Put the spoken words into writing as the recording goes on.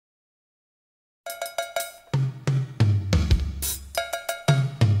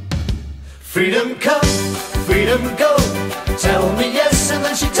Freedom come, freedom go. Tell me yes and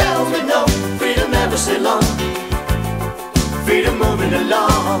then she tells me no. Freedom never stay long. Freedom moving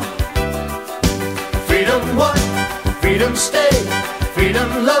along. Freedom what? Freedom stay. Freedom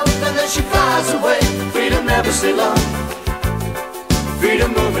love and then she flies away. Freedom never stay long.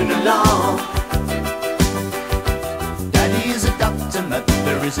 Freedom moving along. Daddy is a doctor,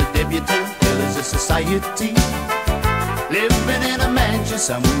 mother is a debutante, Bill is a society. Living in a mansion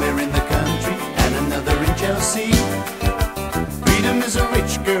somewhere in the country and another in Chelsea. Freedom is a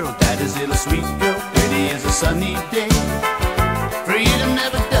rich girl, Dad is a sweet girl, pretty as a sunny day. Freedom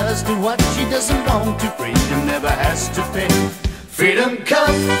never does do what she doesn't want to. Freedom never has to pay. Freedom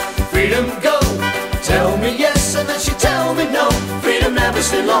come, freedom go. Tell me yes and then she tell me no. Freedom never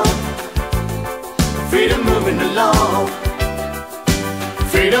stay long. Freedom moving along.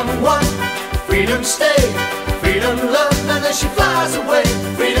 Freedom what? Freedom stay. Freedom love and then she flies away.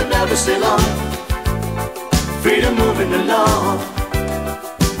 Freedom never stay long. Freedom moving along.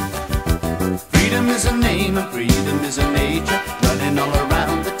 Freedom is a name and freedom is a nature running all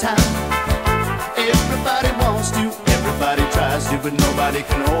around the town. Everybody wants to, everybody tries to, but nobody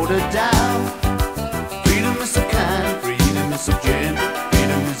can hold her down. Freedom is so kind, freedom is so gentle,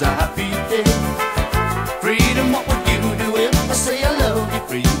 freedom is a happy day. Freedom, what would you do if I say I love you?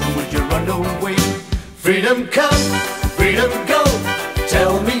 Freedom, would you run away? Freedom come, freedom go.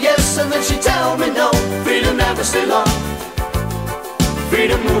 Tell me yes and then she tell me no. Freedom never stay long.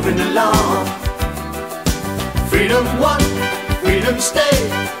 Freedom moving along. Freedom one, freedom stay.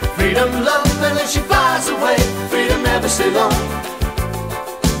 Freedom love and then she flies away. Freedom never stay long.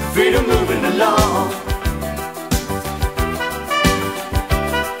 Freedom moving along.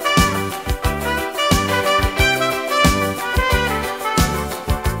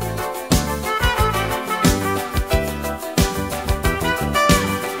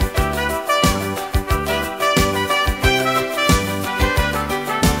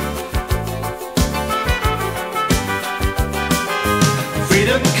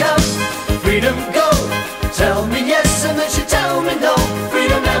 Freedom come, freedom go. Tell me yes and then she tell me no.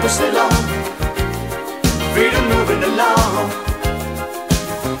 Freedom never stay long. Freedom moving along.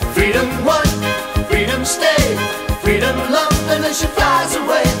 Freedom one, freedom stay. Freedom love and then she flies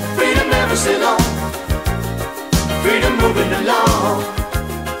away. Freedom never stay long. Freedom moving along.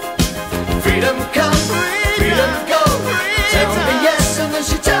 Freedom come, freedom go. Tell me yes and then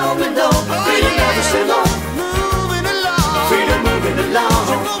she tell me no. Freedom never stay long. Freedom moving along.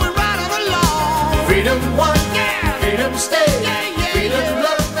 Freedom one, freedom stay.